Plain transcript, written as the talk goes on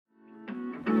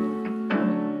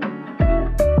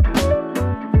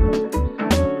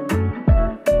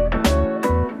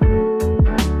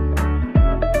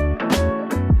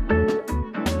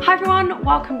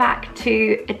welcome back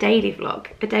to a daily vlog,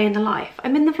 a day in the life.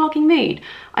 I'm in the vlogging mood.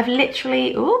 I've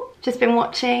literally just been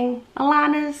watching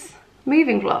Alana's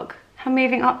moving vlog, her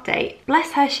moving update.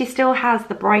 Bless her, she still has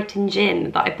the Brighton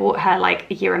gin that I bought her like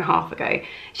a year and a half ago.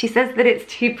 She says that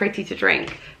it's too pretty to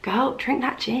drink. Girl, drink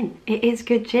that gin. It is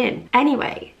good gin.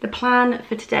 Anyway, the plan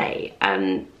for today,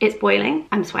 it's boiling,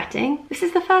 I'm sweating. This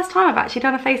is the first time I've actually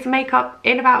done a face and makeup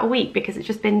in about a week because it's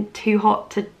just been too hot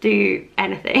to do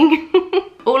anything.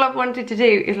 All I've wanted to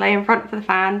do is lay in front of the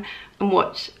fan and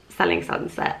watch Selling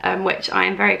Sunset, which I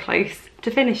am very close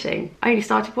to finishing. I only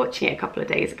started watching it a couple of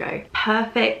days ago.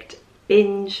 Perfect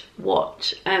binge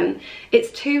watch.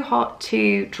 It's too hot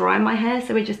to dry my hair,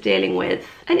 so we're just dealing with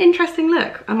an interesting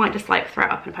look. I might just like throw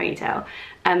it up in a ponytail.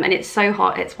 And it's so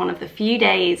hot, it's one of the few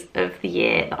days of the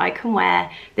year that I can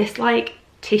wear this like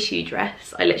tissue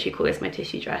dress. I literally call this my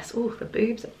tissue dress. Oh, the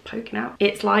boobs are poking out.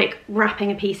 It's like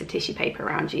wrapping a piece of tissue paper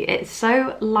around you. It's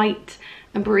so light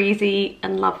and breezy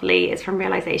and lovely. It's from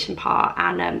Realization Part,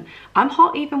 and I'm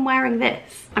hot even wearing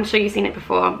this. I'm sure you've seen it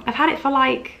before. I've had it for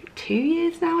like 2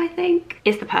 years now, I think.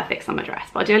 It's the perfect summer dress,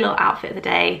 but I'll do a little outfit of the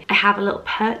day. I have a little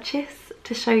purchase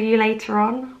to show you later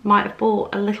on. Might have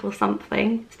bought a little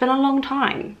something. It's been a long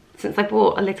time since I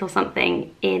bought a little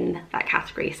something in that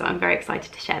category, so I'm very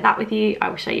excited to share that with you. I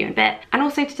will show you in a bit. And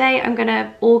also today I'm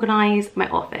gonna organize my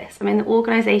office. I'm in the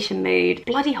organization mood.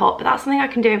 Bloody hot, but that's something I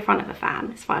can do in front of a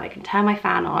fan. It's fine, I can turn my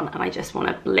fan on and I just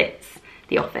wanna blitz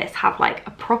the office, have like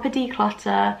a proper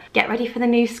declutter, get ready for the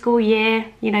new school year,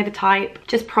 you know the type,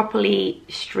 just properly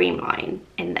streamline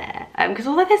in there. Because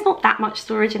although there's not that much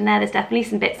storage in there, there's definitely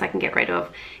some bits I can get rid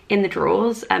of in the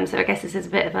drawers. So I guess this is a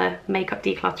bit of a makeup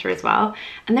declutter as well.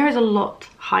 And there is a lot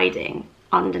hiding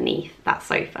underneath that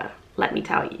sofa, let me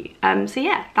tell you. So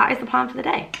yeah, that is the plan for the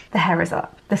day. The hair is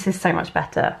up. This is so much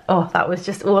better. Oh, that was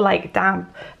just all like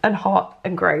damp and hot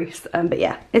and gross. But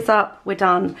yeah, it's up, we're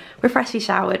done, we're freshly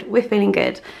showered, we're feeling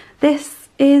good. This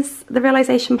is the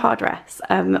Realization Part dress.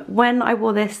 When I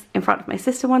wore this in front of my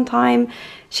sister one time,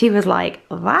 she was like,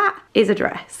 that is a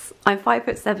dress. I'm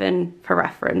 5'7" for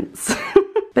reference.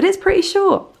 But it's pretty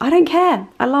short. I don't care.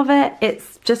 I love it.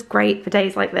 It's just great for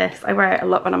days like this. I wear it a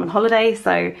lot when I'm on holiday,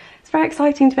 so it's very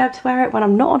exciting to be able to wear it when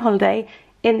I'm not on holiday.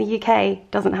 In the UK,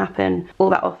 doesn't happen all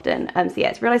that often. So yeah,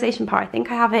 it's Realization Part. I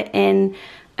think I have it in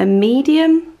a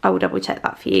medium. I will double check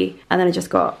that for you. And then I just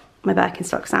got my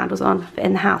Birkenstock sandals on for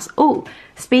in the house. Oh,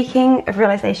 speaking of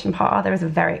Realization Part, there is a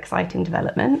very exciting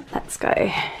development. Let's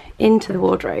go into the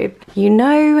wardrobe. You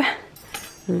know,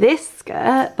 this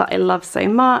skirt that I love so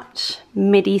much,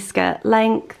 midi skirt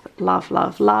length, love,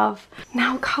 love, love,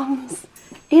 now comes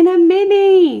in a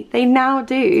mini. They now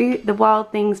do the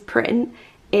Wild Things print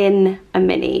in a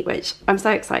mini, which I'm so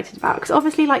excited about, because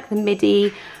obviously like the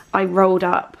midi I rolled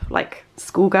up like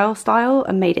schoolgirl style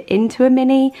and made it into a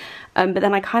mini, but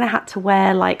then I kind of had to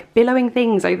wear like billowing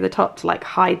things over the top to like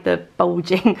hide the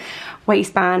bulging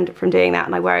waistband from doing that,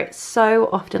 and I wear it so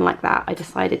often like that. I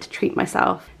decided to treat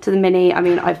myself to the mini. I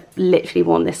mean, I've literally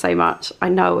worn this so much. I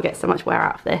know I will get so much wear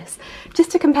out of this.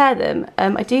 Just to compare them,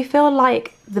 I do feel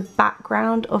like the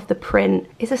background of the print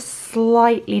is a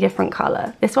slightly different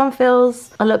colour. This one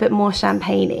feels a little bit more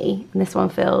champagne-y, and this one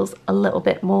feels a little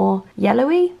bit more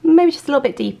yellowy, maybe just a little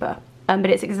bit deeper. But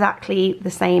it's exactly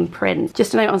the same print.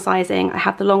 Just a note on sizing, I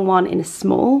have the long one in a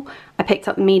small. I picked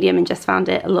up the medium and just found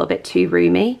it a little bit too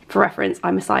roomy. For reference,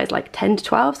 I'm a size like 10 to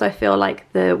 12, so I feel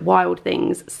like the Wild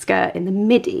Things skirt in the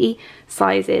midi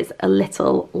size is a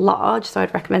little large, so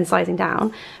I'd recommend sizing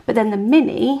down. But then the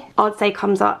mini, I'd say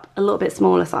comes up a little bit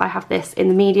smaller, so I have this in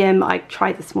the medium. I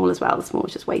tried the small as well, the small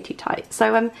was just way too tight.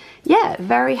 So yeah,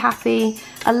 very happy.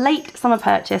 A late summer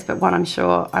purchase, but one I'm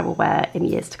sure I will wear in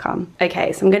years to come.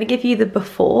 Okay, so I'm gonna give you the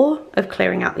before of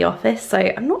clearing out the office. So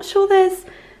I'm not sure there's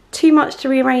too much to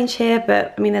rearrange here,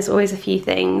 but I mean, there's always a few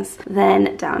things.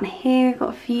 Then down here, we've got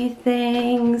a few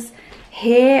things.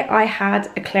 Here, I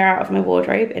had a clear out of my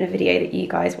wardrobe in a video that you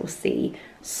guys will see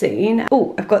soon.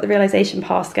 Oh, I've got the Realization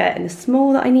Part skirt in the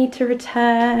small that I need to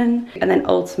return. And then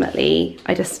ultimately,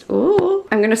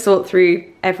 I'm gonna sort through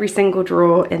every single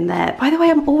drawer in there. By the way,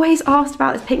 I'm always asked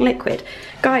about this pink liquid.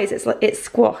 Guys, it's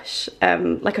squash,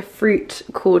 like a fruit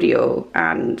cordial,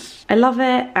 and I love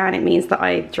it, and it means that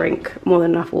I drink more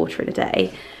than enough water in a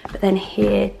day. But then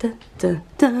here,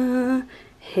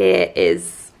 here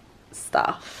is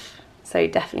stuff. So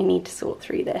definitely need to sort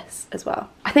through this as well.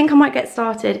 I think I might get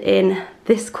started in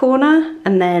this corner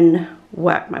and then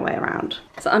work my way around.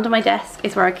 So under my desk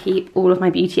is where I keep all of my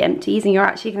beauty empties, and you're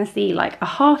actually going to see like a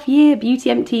half-year beauty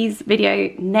empties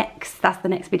video next. That's the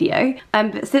next video.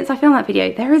 But since I filmed that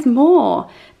video, there is more.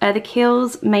 The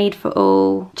Kiehl's Made for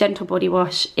All Gentle Body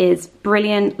Wash is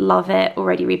brilliant, love it,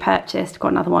 already repurchased, got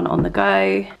another one on the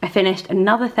go. I finished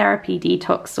another Therapy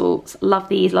Detox salts, love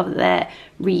these, love that they're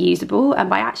reusable,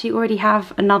 and I actually already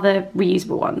have another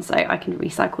reusable one, so I can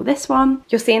recycle this one.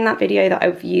 You'll see in that video that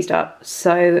I've used up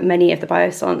so many of the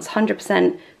Biossance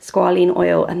 100% squalene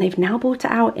oil, and they've now brought it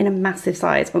out in a massive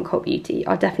size on Cult Beauty.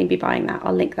 I'll definitely be buying that.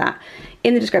 I'll link that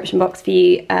in the description box for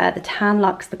you. The Tan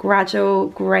Luxe, the Gradual,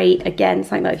 great. Again,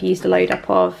 something that I've used a load up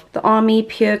of. The Army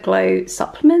Pure Glow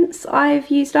supplements I've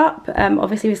used up.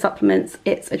 Obviously with supplements,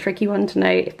 it's a tricky one to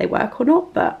know if they work or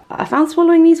not, but I found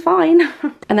swallowing these fine.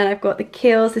 And then I've got the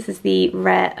Kiehl's, this is the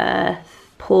Rare Earth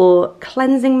Pore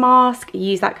Cleansing Mask,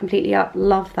 use that completely up,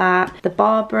 love that. The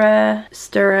Barbara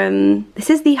Sturm,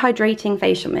 this is the Hydrating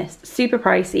Facial Mist, super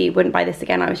pricey, wouldn't buy this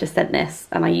again. I was just sent this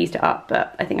and I used it up,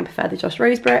 but I think I prefer the Josh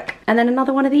Rosebrook. And then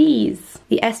another one of these,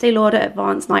 the Estee Lauder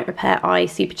Advanced Night Repair Eye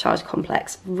Supercharged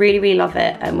Complex, really, really love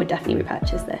it, and would definitely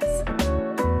repurchase this.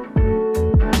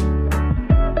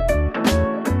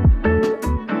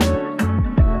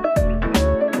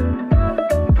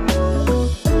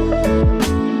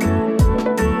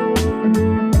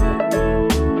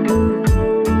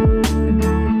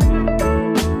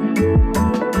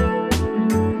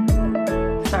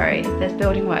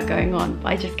 Building work going on, but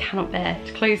I just cannot bear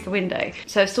to close the window.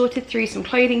 So I've sorted through some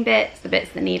clothing bits, the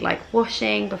bits that need like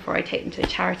washing before I take them to a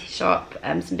charity shop,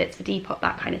 some bits for Depop,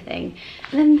 that kind of thing.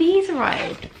 And then these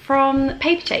arrived from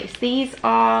Paper Chase. These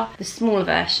are the smaller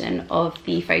version of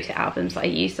the photo albums that I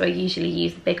use, so I usually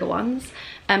use the bigger ones.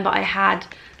 But I had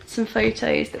some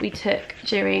photos that we took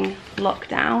during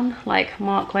lockdown, like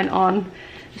Mark went on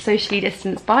a socially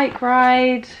distanced bike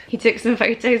ride. He took some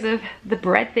photos of the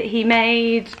bread that he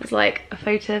made. It's like a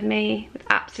photo of me with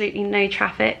absolutely no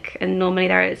traffic, and normally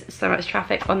there is so much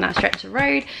traffic on that stretch of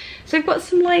road. So I've got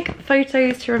some like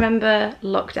photos to remember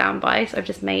lockdown by, so I've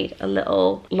just made a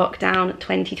little lockdown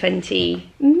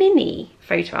 2020 mini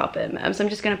photo album. So I'm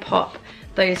just gonna pop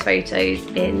those photos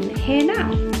in here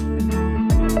now.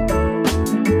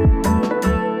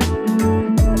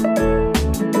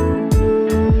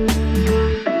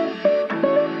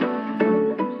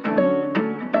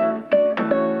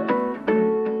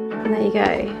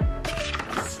 Go.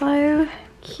 So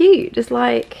cute, just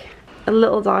like a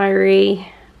little diary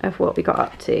of what we got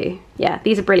up to. Yeah,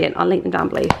 these are brilliant. I'll link them down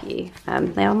below for you.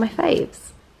 They are my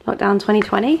faves. Lockdown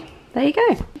 2020, there you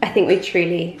go. I think we've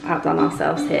truly outdone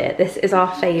ourselves here. This is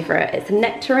our favorite. It's a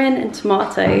nectarine and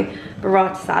tomato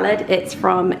burrata salad. It's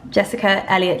from Jessica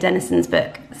Elliott Denison's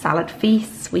book Salad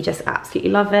Feasts. We just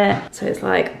absolutely love it. So it's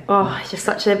like, oh, it's just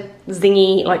such a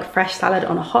zingy, like fresh salad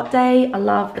on a hot day. I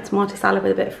love a tomato salad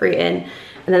with a bit of fruit in.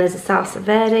 And then there's a salsa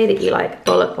verde that you like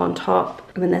dollop on top.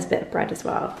 And then there's a bit of bread as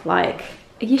well. Like,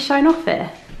 are you showing off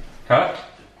here? Huh?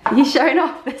 Are you showing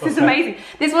off? This is amazing.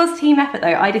 This was team effort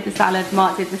though. I did the salad,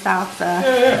 Mark did the salsa.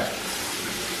 Yeah.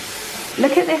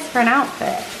 Look at this for an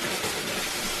outfit.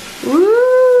 Woo!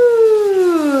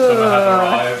 Summer has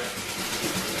arrived.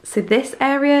 So this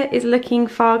area is looking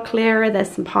far clearer. There's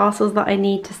some parcels that I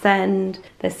need to send.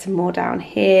 There's some more down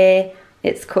here.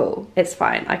 It's cool, it's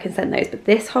fine, I can send those. But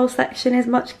this whole section is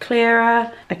much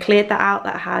clearer. I cleared that out,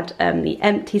 that had the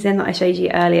empties in that I showed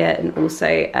you earlier, and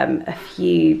also a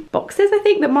few boxes I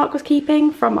think that Mark was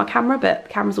keeping from our camera, but the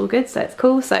camera's all good, so it's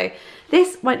cool. So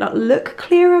this might not look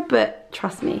clearer, but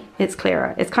trust me, it's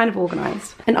clearer. It's kind of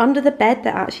organized. And under the bed,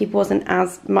 there actually wasn't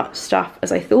as much stuff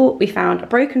as I thought. We found a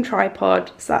broken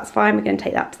tripod, so that's fine. We're gonna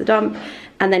take that to the dump.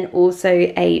 And then also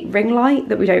a ring light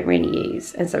that we don't really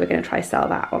use. And so we're gonna try sell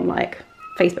that on like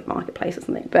Facebook Marketplace or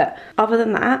something. But other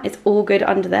than that, it's all good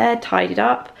under there, tidied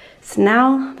up. So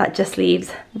now that just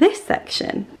leaves this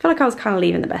section. I feel like I was kind of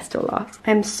leaving the best till last.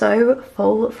 I'm so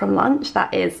full from lunch.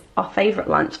 That is our favorite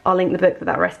lunch. I'll link the book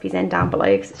that recipe's in down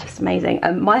below because it's just amazing.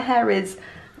 My hair is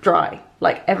dry,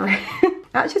 like every...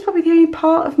 Actually, it's probably the only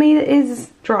part of me that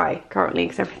is dry currently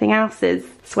because everything else is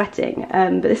sweating.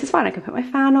 But this is fine, I can put my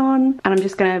fan on and I'm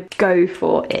just gonna go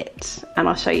for it. And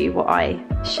I'll show you what I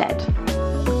shed.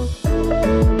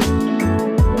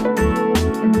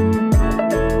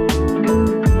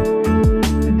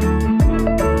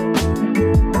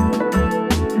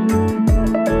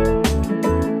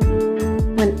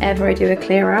 Whenever I do a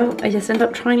clear out, I just end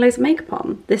up trying loads of makeup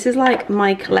on. This is like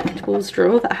my collectibles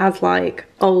drawer that has like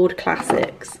old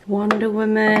classics. Wonder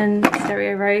Woman,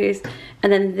 Stereo Rose,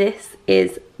 and then this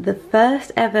is the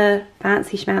first ever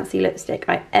fancy schmancy lipstick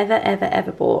I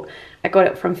ever bought. I got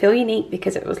it from Feel Unique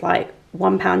because it was like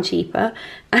 £1 cheaper,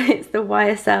 and it's the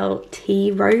YSL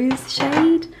Tea Rose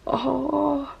shade.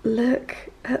 Oh, look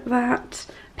at that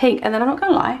pink. And then I'm not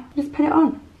gonna lie, just put it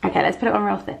on. Okay, let's put it on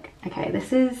real thick. Okay,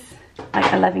 this is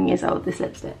like 11 years old, this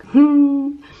lipstick.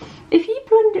 If you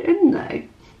blend it in though, it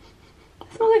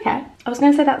smells okay. I was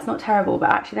gonna say that's not terrible, but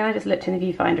actually then I just looked in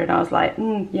the viewfinder and I was like,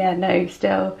 yeah, no,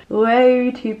 still way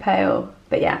too pale.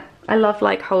 But yeah, I love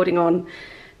like holding on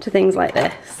to things like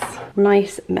this.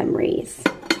 Nice memories.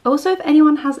 Also, if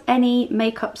anyone has any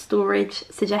makeup storage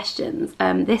suggestions,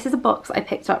 this is a box I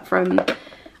picked up from,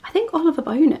 I think, Oliver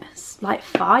Bonus, like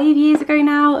 5 years ago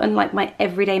now, and like my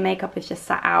everyday makeup is just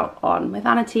sat out on my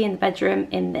vanity in the bedroom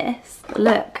in this. But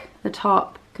look, the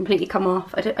top completely come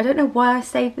off. I don't know why I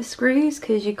saved the screws,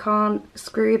 because you can't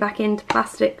screw back into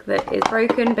plastic that is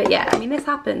broken, but yeah, I mean, this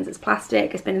happens. It's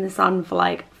plastic, it's been in the sun for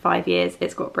like 5 years,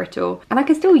 it's got brittle, and I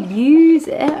can still use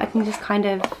it. I can just kind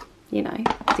of, you know,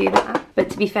 do that. But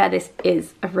to be fair, this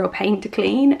is a real pain to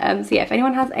clean. So yeah, if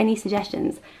anyone has any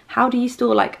suggestions, how do you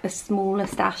store like a smaller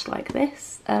stash like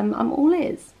this? I'm all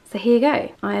ears. So here you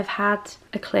go. I have had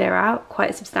a clear out,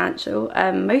 quite substantial.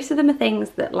 Most of them are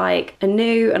things that like are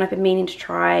new and I've been meaning to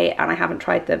try, and I haven't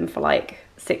tried them for like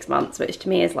 6 months, which to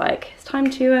me is like, it's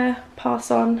time to pass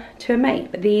on to a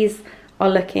mate. But these are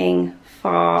looking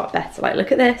far better. Like,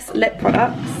 look at this, lip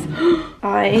products,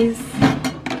 eyes.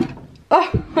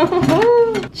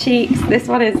 Oh, cheeks. This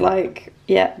one is like,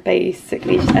 yeah,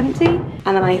 basically just empty. And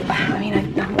then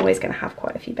I'm always gonna have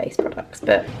quite a few base products,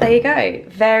 but there you go.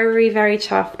 Very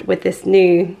chuffed with this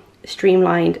new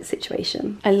streamlined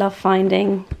situation. I love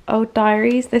finding old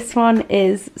diaries. This one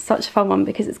is such a fun one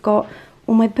because it's got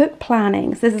all my book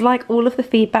plannings. This is like all of the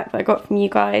feedback that I got from you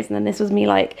guys, and then this was me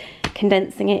like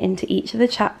condensing it into each of the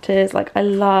chapters. Like, I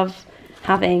love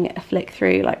having a flick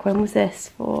through. Like, when was this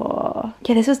for?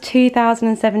 Yeah, this was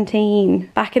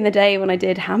 2017, back in the day when I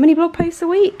did how many blog posts a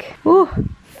week? Ooh,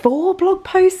 4 blog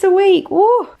posts a week.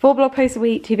 Ooh, 4 blog posts a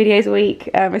week, 2 videos a week.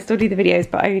 I still do the videos,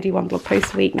 but I only do 1 blog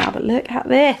post a week now. But look at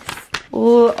this,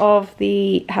 all of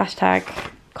the hashtag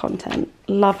content.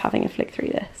 Love having a flick through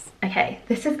this. Okay,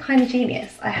 this is kind of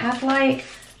genius. I have like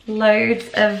loads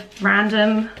of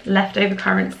random leftover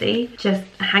currency just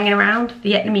hanging around.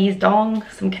 Vietnamese dong,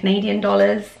 some Canadian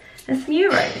dollars, and some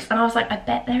euros. And I was like, I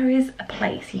bet there is a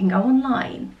place you can go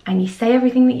online and you say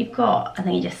everything that you've got and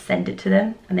then you just send it to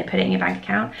them and they put it in your bank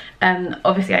account.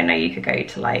 Obviously I know you could go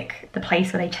to like the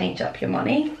place where they change up your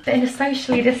money, but in a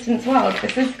socially distanced world,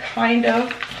 this is kind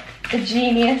of a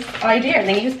genius idea. And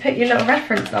then you just put your little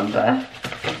reference number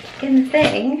in the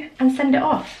thing and send it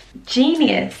off.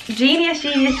 Genius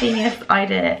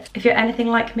idea. If you're anything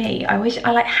like me, I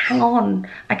like hang on,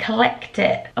 I collect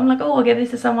it. I'm like, oh, I'll give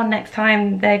this to someone next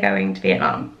time they're going to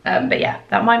Vietnam. But yeah,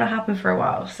 that might not happen for a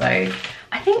while, so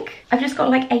I think I've just got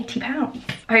like £80.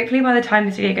 Hopefully by the time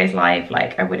this video goes live,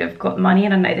 like, I would have got money,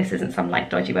 and I know this isn't some like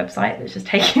dodgy website that's just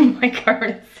taking my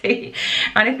currency.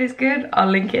 And if it's good, I'll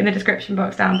link it in the description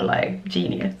box down below.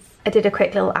 Genius. I did a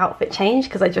quick little outfit change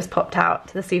because I just popped out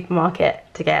to the supermarket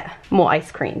to get more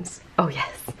ice creams. Oh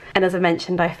yes. And as I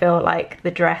mentioned, I feel like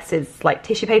the dress is like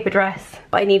tissue paper dress,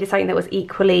 but I needed something that was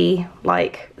equally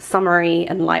like summery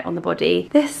and light on the body.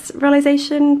 This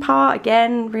realization part, the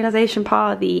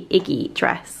Iggy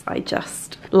dress, I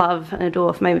just love and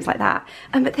adore for moments like that.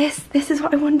 But this is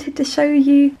what I wanted to show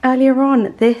you earlier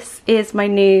on. This is my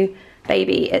new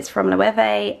baby. It's from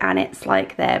Loewe, and it's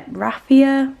like their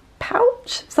raffia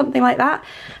pouch, something like that.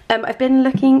 I've been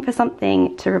looking for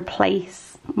something to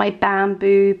replace my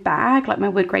bamboo bag, like my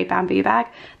wood grey bamboo bag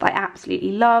that I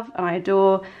absolutely love and I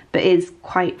adore, but is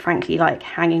quite frankly like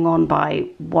hanging on by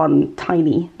one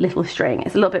tiny little string.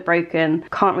 It's a little bit broken,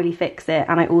 can't really fix it.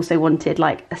 And I also wanted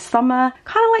like a summer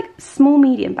kind of like small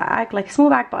medium bag, like a small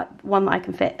bag but one that I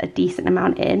can fit a decent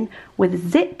amount in, with a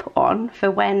zip on for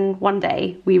when one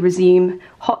day we resume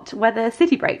hot weather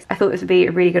city breaks. I thought this would be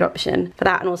a really good option for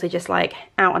that, and also just like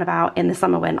out and about in the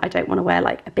summer when I don't want to wear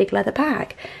like a big leather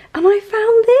bag. And I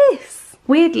found this.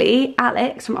 Weirdly,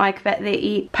 Alex from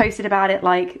he posted about it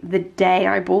like the day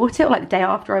I bought it, or like the day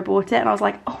after I bought it, and I was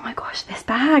like, oh my gosh, this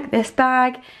bag is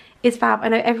fab. I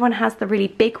know everyone has the really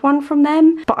big one from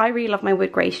them, but I really love my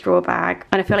wood grey straw bag,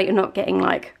 and I feel like you're not getting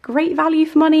like great value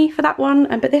for money for that one.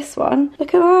 But this one,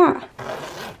 look at that,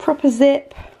 proper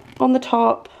zip on the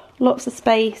top, lots of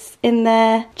space in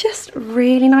there, just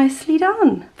really nicely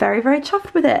done. Very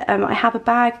chuffed with it. I have a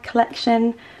bag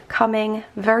collection coming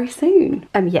very soon.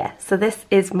 Yeah, so this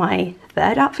is my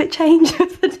third outfit change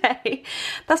of the day.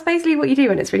 That's basically what you do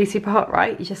when it's really super hot,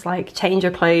 right? You just like change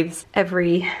your clothes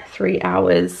every 3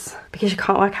 hours because you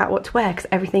can't work out what to wear because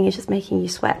everything is just making you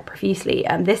sweat profusely.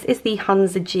 This is the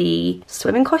Hunza G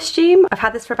swimming costume. I've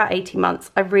had this for about 18 months.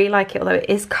 I really like it, although it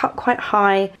is cut quite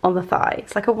high on the thigh.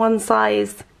 It's like a one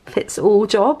size fits all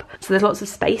job, so there's lots of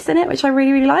space in it, which I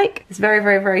really like. It's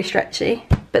very stretchy,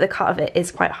 but the cut of it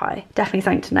is quite high. Definitely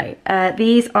something to note.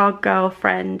 These are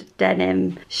girlfriend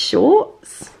denim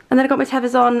shorts, and then I got my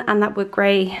tethers on and that wood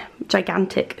grey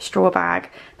gigantic straw bag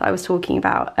that I was talking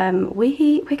about.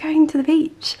 We're going to the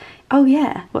beach. Oh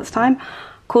yeah, what's time?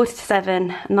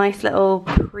 6:45. Nice little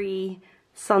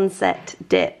pre-sunset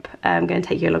dip. I'm going to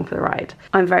take you along for the ride.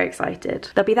 I'm very excited.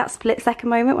 There'll be that split second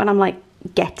moment when I'm like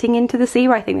getting into the sea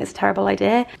where I think it's a terrible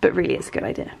idea, but really it's a good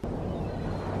idea.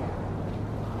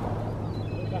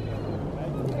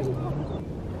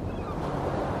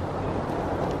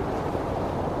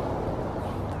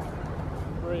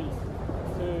 Three,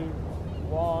 two,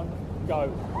 one,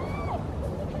 go.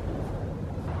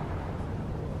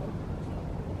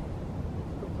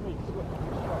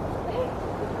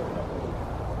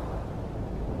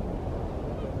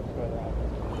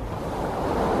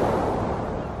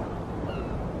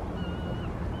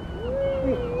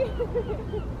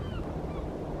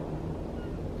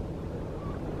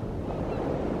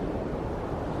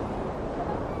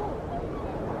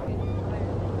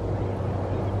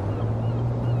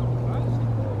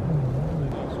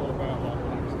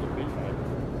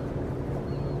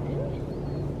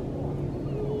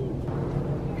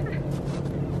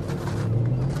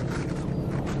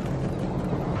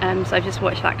 So I've just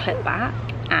watched that clip back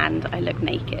and I look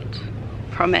naked.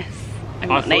 Promise, I'm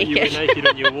not naked. I thought you were naked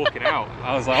when you were walking out.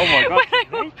 I was like, oh my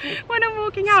god. when I'm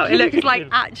walking out, it looks like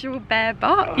actual bare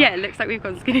butt. Yeah, it looks like we've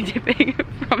gone skinny dipping.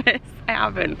 Promise, I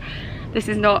haven't. This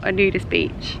is not a nudist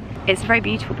beach. It's a very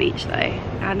beautiful beach though.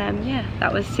 And yeah,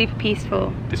 that was super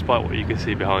peaceful. Despite what you can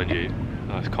see behind you,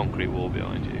 nice concrete wall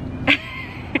behind you.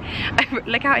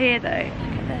 Look out here though.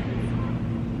 Look at this.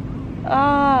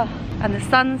 Oh, and the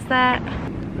sunset.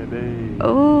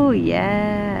 Oh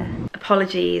yeah.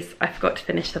 Apologies, I forgot to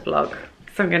finish the vlog,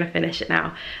 so I'm gonna finish it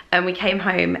now. We came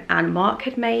home and Mark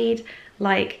had made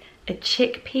like a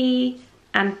chickpea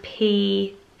and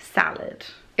pea salad.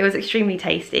 It was extremely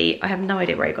tasty. I have no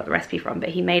idea where he got the recipe from, but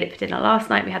he made it for dinner last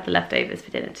night. We had the leftovers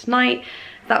for dinner tonight.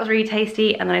 That was really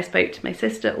tasty. And then I spoke to my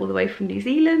sister all the way from New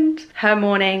Zealand. Her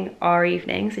morning, our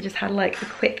evening. So just had like a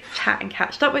quick chat and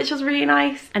catched up, which was really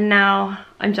nice. And now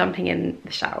I'm jumping in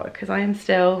the shower because I am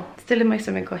still in my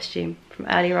swimming costume from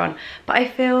earlier on. But I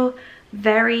feel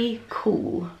very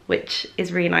cool, which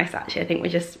is really nice actually. I think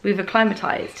we've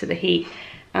acclimatized to the heat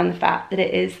and the fact that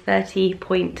it is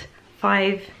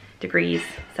 30.5 degrees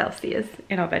Celsius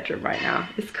in our bedroom right now.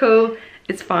 It's cool,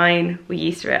 it's fine, we're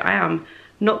used to it. I am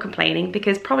not complaining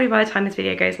because probably by the time this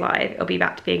video goes live, it'll be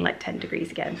back to being like 10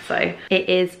 degrees again. So it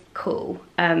is cool.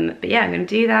 But yeah, I'm gonna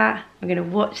do that. I'm gonna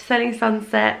watch Selling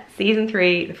Sunset, season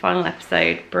 3, the final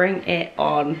episode, bring it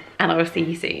on. And I will see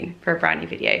you soon for a brand new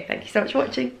video. Thank you so much for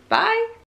watching, bye.